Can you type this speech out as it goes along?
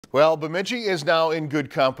Well, Bemidji is now in good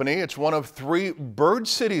company. It's one of 3 bird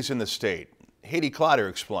cities in the state. Haiti Clotter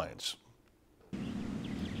explains.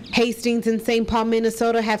 Hastings and St. Paul,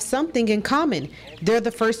 Minnesota have something in common. They're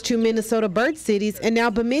the first 2 Minnesota bird cities, and now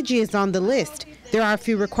Bemidji is on the list. There are a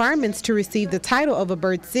few requirements to receive the title of a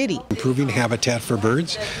bird city. Improving habitat for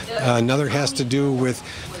birds. Another has to do with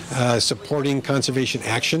supporting conservation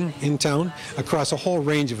action in town across a whole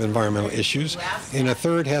range of environmental issues. And a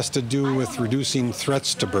third has to do with reducing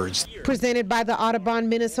threats to birds. Presented by the Audubon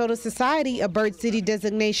Minnesota Society, a bird city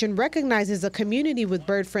designation recognizes a community with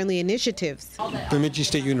bird-friendly initiatives. Bemidji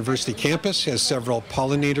State University campus has several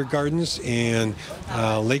pollinator gardens and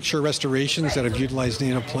lakeshore restorations that have utilized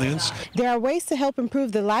native plants. There are ways to help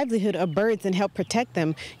improve the livelihood of birds and help protect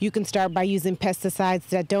them. You can start by using pesticides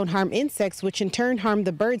that don't harm insects, which in turn harm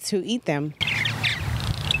the birds who eat them.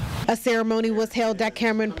 A ceremony was held at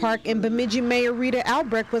Cameron Park, and Bemidji Mayor Rita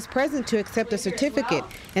Albrecht was present to accept a certificate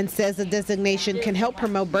and says the designation can help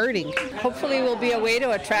promote birding. Hopefully it will be a way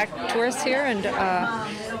to attract tourists here, and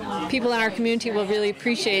people in our community will really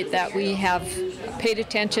appreciate that we have paid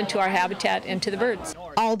attention to our habitat and to the birds.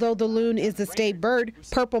 Although the loon is the state bird,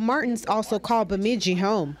 purple martins also call Bemidji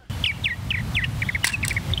home.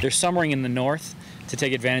 They're summering in the north to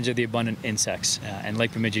take advantage of the abundant insects, and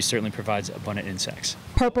Lake Bemidji certainly provides abundant insects.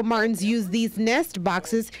 Purple martins use these nest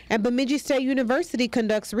boxes, and Bemidji State University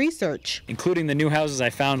conducts research. Including the new houses I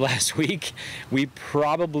found last week, we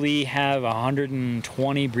probably have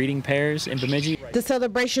 120 breeding pairs in Bemidji. The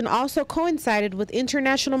celebration also coincided with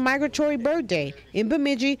International Migratory Bird Day. In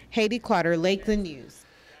Bemidji, Haiti Clotter, Lakeland News.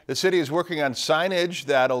 The city is working on signage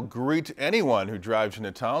that'll greet anyone who drives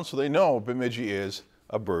into town so they know Bemidji is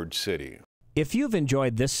a bird city. If you've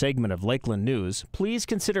enjoyed this segment of Lakeland News, please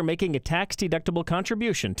consider making a tax-deductible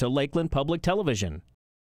contribution to Lakeland Public Television.